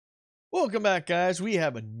Welcome back, guys. We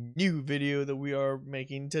have a new video that we are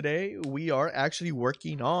making today. We are actually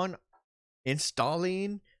working on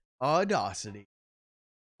installing Audacity.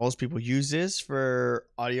 Most people use this for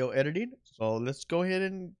audio editing, so let's go ahead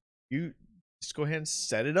and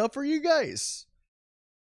set it up for you guys.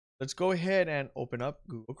 Let's go ahead and open up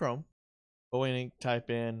Google Chrome. Go in and type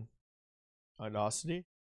in Audacity.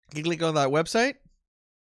 You click on that website.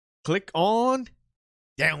 Click on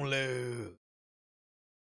download.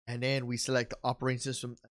 And then we select the operating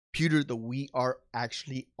system computer that we are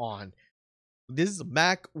actually on. This is a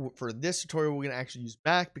Mac. For this tutorial, we're going to actually use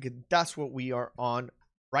Mac because that's what we are on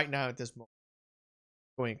right now at this moment.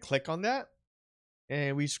 Go ahead and click on that.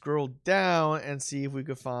 And we scroll down and see if we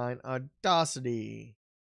could find Audacity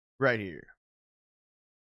right here.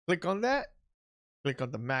 Click on that. Click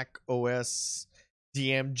on the Mac OS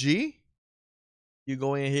DMG. You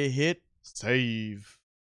go in and hit save.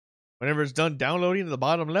 Whenever it's done downloading to the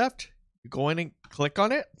bottom left, you go in and click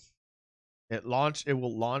on it. It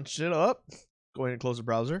will launch it up. Go ahead and close the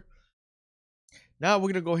browser. Now we're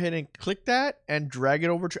gonna go ahead and click that and drag it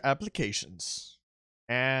over to applications.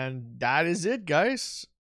 And that is it, guys.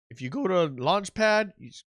 If you go to Launchpad,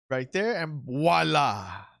 right there, and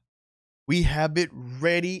voila. We have it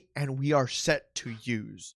ready and we are set to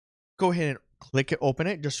use. Go ahead and click it, open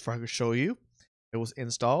it, just so I can show you. It was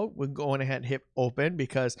installed. We're going ahead and hit open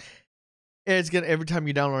because it's gonna, every time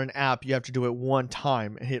you download an app, you have to do it one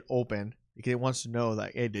time and hit open because it wants to know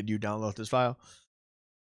like, hey, did you download this file?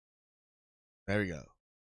 There we go.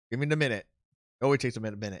 Give me the minute. It always takes a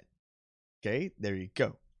minute. Okay, there you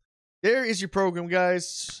go. There is your program,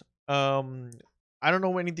 guys. I don't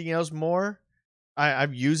know anything else more.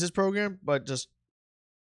 I've used this program, but just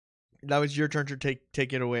now it's your turn to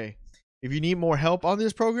take it away. If you need more help on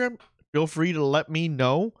this program, feel free to let me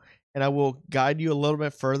know, and I will guide you a little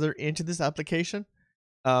bit further into this application.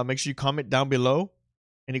 Make sure you comment down below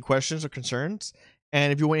any questions or concerns.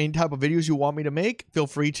 And if you want any type of videos you want me to make, feel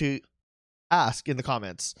free to ask in the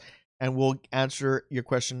comments, and we'll answer your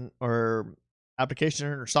question or application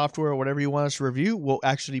or software or whatever you want us to review. We'll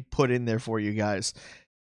actually put in there for you guys.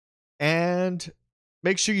 And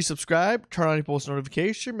make sure you subscribe, turn on your post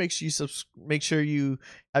notification. Make sure you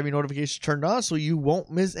have your notifications turned on so you won't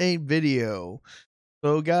miss a video.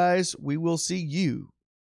 So guys, we will see you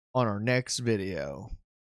on our next video.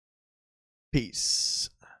 Peace.